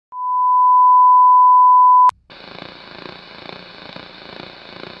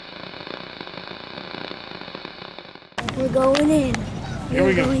We're going in.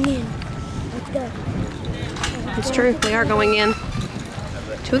 We're going in. Let's go. It's true. We are going in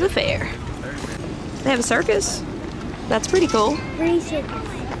to the fair. They have a circus. That's pretty cool. Free circus.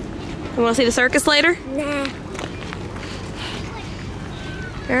 You want to see the circus later? Nah.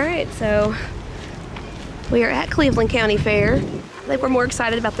 Alright, so we are at Cleveland County Fair. I think we're more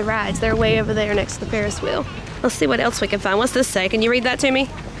excited about the rides. They're way over there next to the Ferris wheel. Let's see what else we can find. What's this say? Can you read that to me?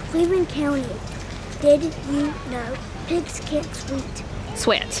 Cleveland County. Did you know pigs can't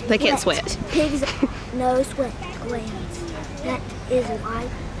Sweat. They can't sweat. Pigs no sweat glands. That is why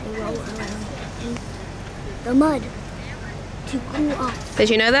they roll around in the mud to cool off. Did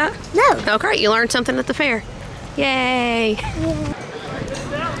you know that? No. Oh, great. You learned something at the fair. Yay. Yeah.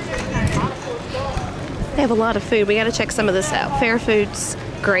 They have a lot of food. We got to check some of this out. Fair food's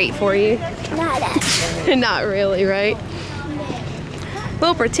great for you. Not actually. Not really, right?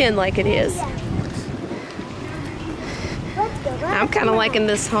 We'll pretend like it is. I'm kind of liking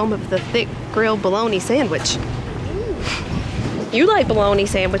this home of the thick grilled bologna sandwich. You like bologna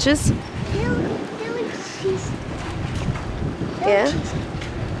sandwiches? Yeah?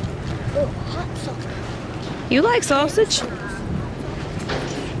 You like sausage?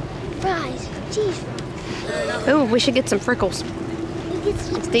 Fries, cheese fries. Oh, we should get some frickles.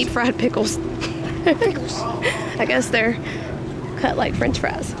 It's deep fried pickles. I guess they're cut like French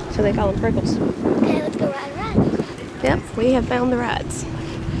fries, so they call them frickles. Okay, let's go ride. Yep, we have found the rides.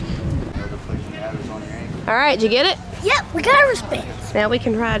 All right, did you get it? Yep, we got our wristbands. Now we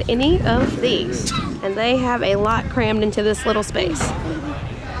can ride any of these, and they have a lot crammed into this little space.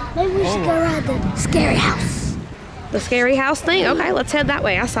 Maybe we should go ride the scary house. The scary house thing? Okay, let's head that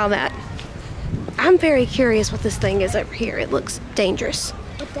way. I saw that. I'm very curious what this thing is over here. It looks dangerous.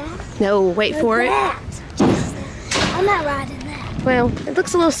 What's that? No, wait for it. I'm not riding that. Well, it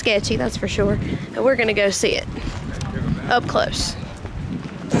looks a little sketchy, that's for sure. But we're gonna go see it up close.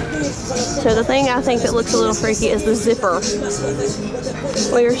 So the thing I think that looks a little freaky is the zipper.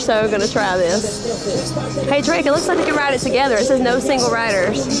 We are so gonna try this. Hey Drake, it looks like we can ride it together. It says no single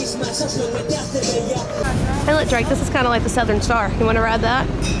riders. Hey look Drake, this is kind of like the Southern Star. You wanna ride that?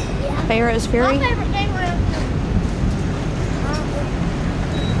 Yeah. Pharaoh's Fury? My favorite thing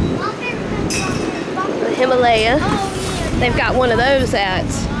The Himalaya. They've got one of those at,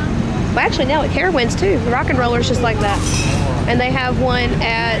 well actually now at Carowinds too. The rock and roller's just like that. And they have one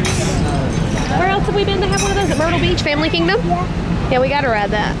at, where else have we been? They have one of those at Myrtle Beach, Family Kingdom? Yeah, we gotta ride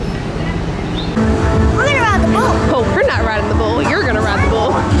that. We're gonna ride the bull. Oh, we're not riding the bull. You're gonna ride the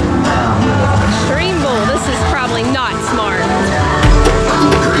bull. Extreme bull. This is probably not smart.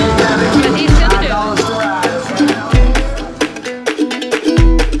 But he's gonna do it.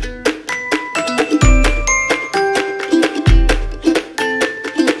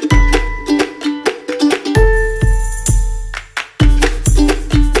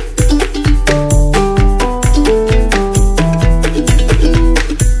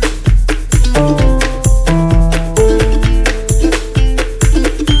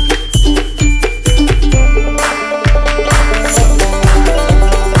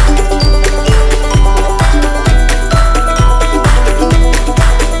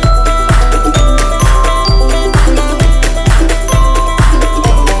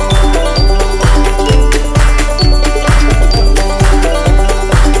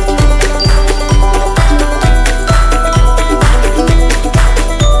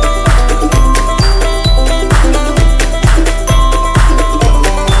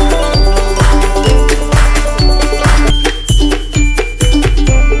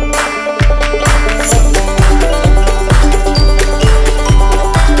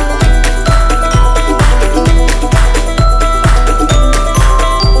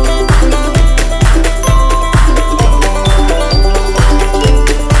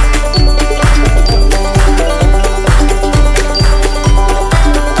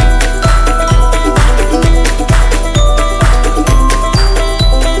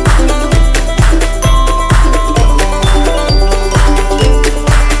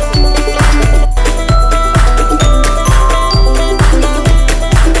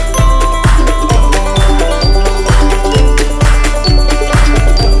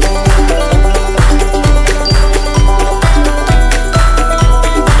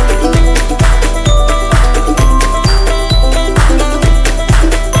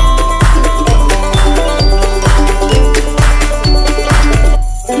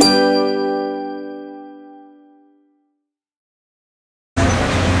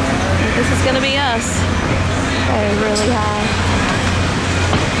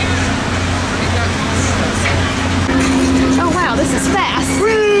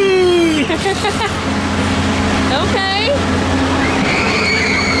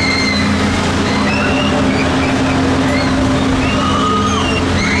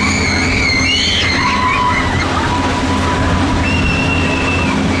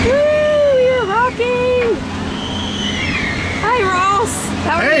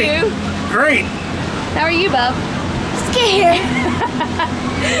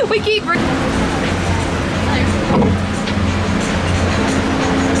 here. We keep.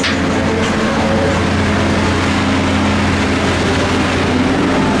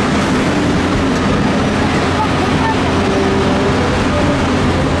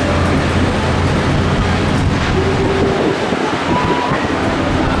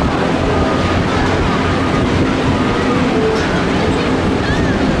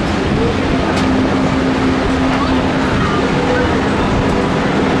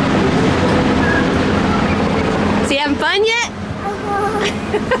 Fun yet? I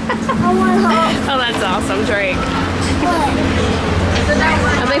want home. Oh, that's awesome, Drake.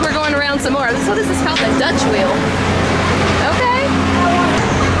 I think we're going around some more. What is this called? The Dutch wheel. Okay.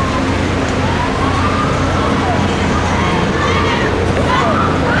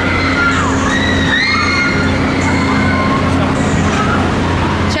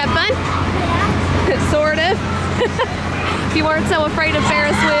 Did you have fun? Yeah. Sort of. If you weren't so afraid of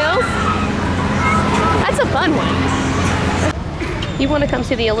Ferris wheels. That's a fun one. You want to come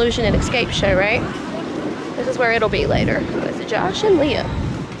see the Illusion and Escape show, right? This is where it'll be later with Josh and Leah.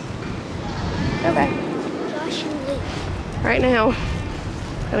 Okay. Josh and Leah. Right now,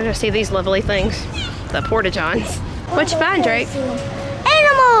 I'm gonna go see these lovely things, the porta-johns. What'd you find, Drake? Animals!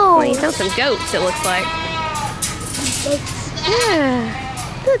 Well, you found some goats, it looks like.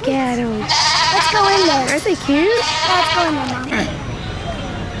 Yeah. Look at them. Let's go in there. Aren't they cute? Let's go in there, Mom.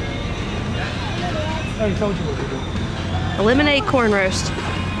 I told you what to do. A lemonade corn roast.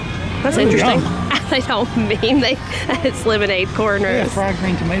 That's interesting. They don't mean it's lemonade corn Yeah, roast. fried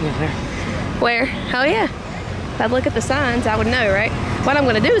green tomatoes there. Where? Oh yeah. If I look at the signs, I would know, right? What I'm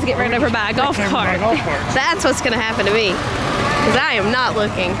gonna do is get run over by a golf cart. That's what's gonna happen to me. Because I am not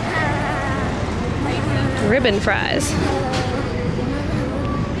looking. Ribbon fries.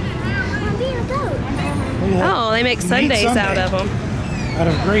 Oh, they make sundaes out of them. Out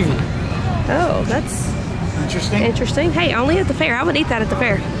of gravy. Oh, that's Interesting. interesting. Hey, only at the fair. I would eat that at the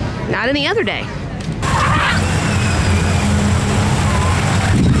fair. Not any other day.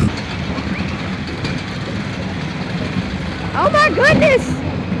 Oh my goodness!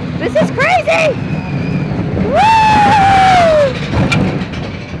 This is crazy!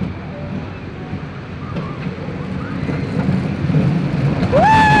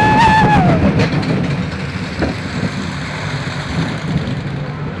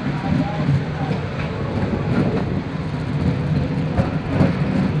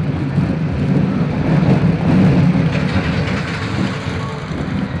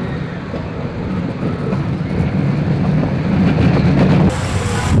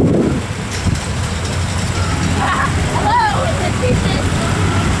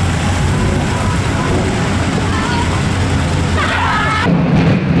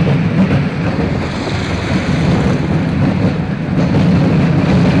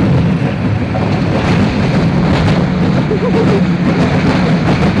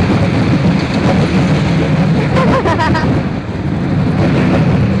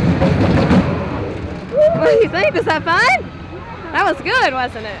 What do you think? Was that fun? That was good,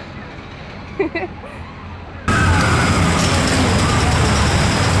 wasn't it?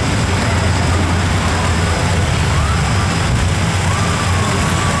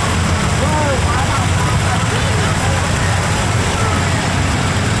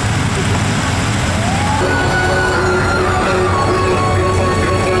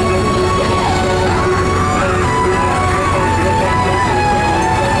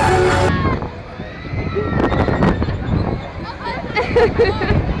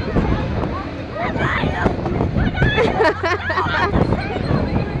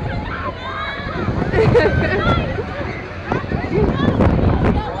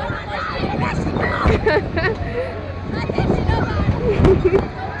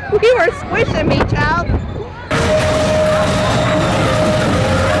 You were squishing me, child.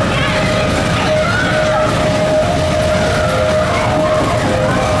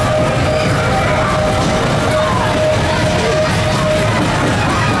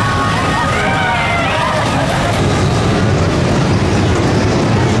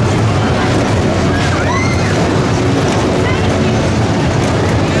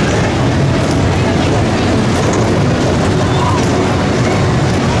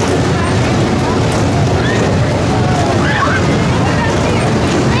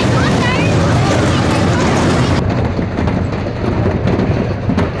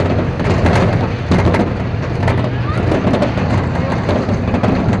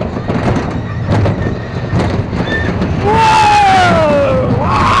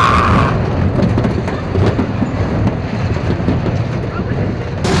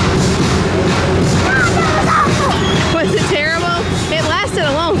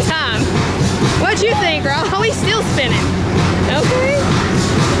 girl. Oh, he's still spinning. Okay.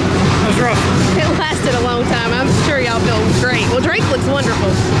 That was rough. It lasted a long time. I'm sure y'all feel great. Well, Drake looks wonderful.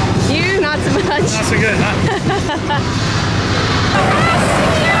 You, not so much. Not so good, huh?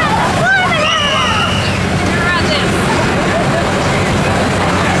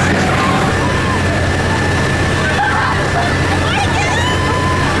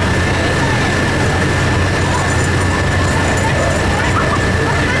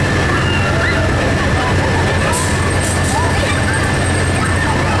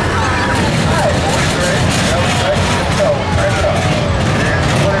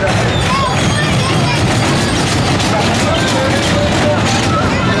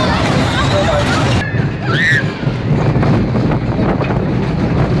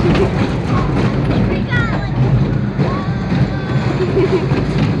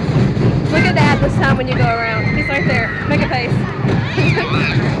 Look at Dad this time when you go around. He's right there. Make a face.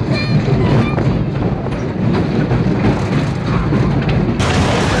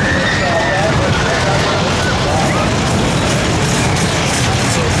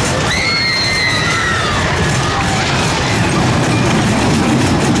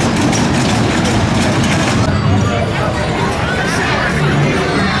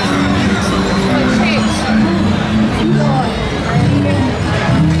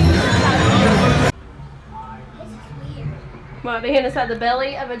 What, being inside the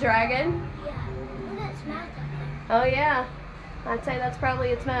belly of a dragon? Yeah. Look at its mouth up there. Oh yeah. I'd say that's probably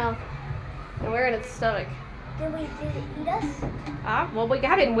its mouth. And we're in its stomach. Did it eat us? Well, we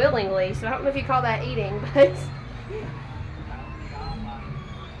got in willingly, so I don't know if you call that eating, but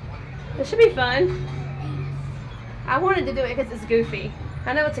it should be fun. I wanted to do it because it's goofy.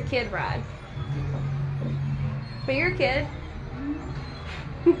 I know it's a kid ride. But you're a kid.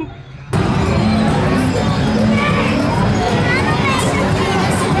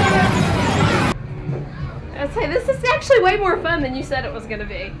 I'd say this is actually way more fun than you said it was going to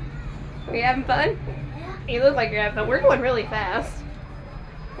be. Are you having fun? Yeah. You look like you're having fun. We're going really fast.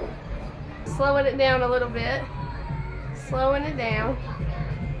 Slowing it down a little bit. Slowing it down.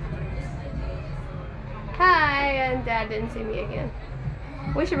 Hi, and Dad didn't see me again.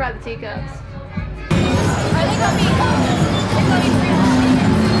 We should ride the teacups. Are they going to be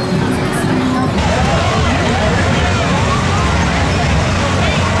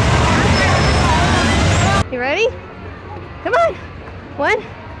You ready? Come on. 1, 2,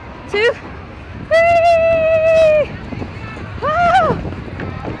 3. Woo!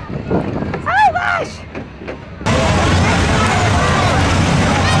 Oh gosh!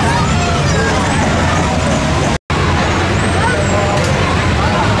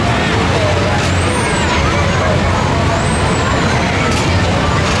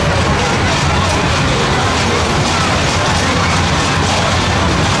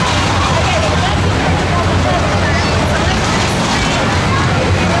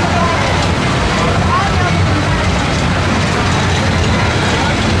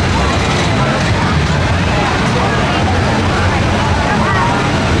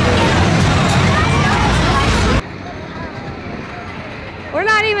 We're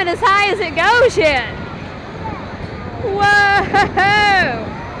not even as high as it goes yet. Whoa!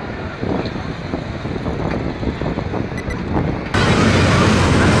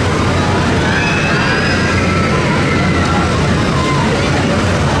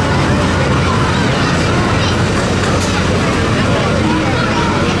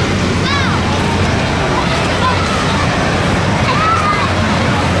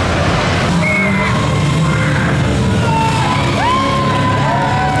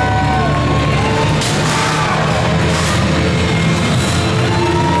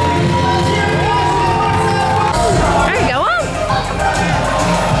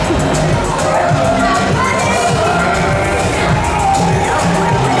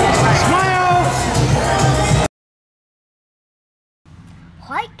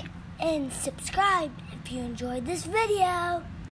 like and subscribe if you enjoyed this video.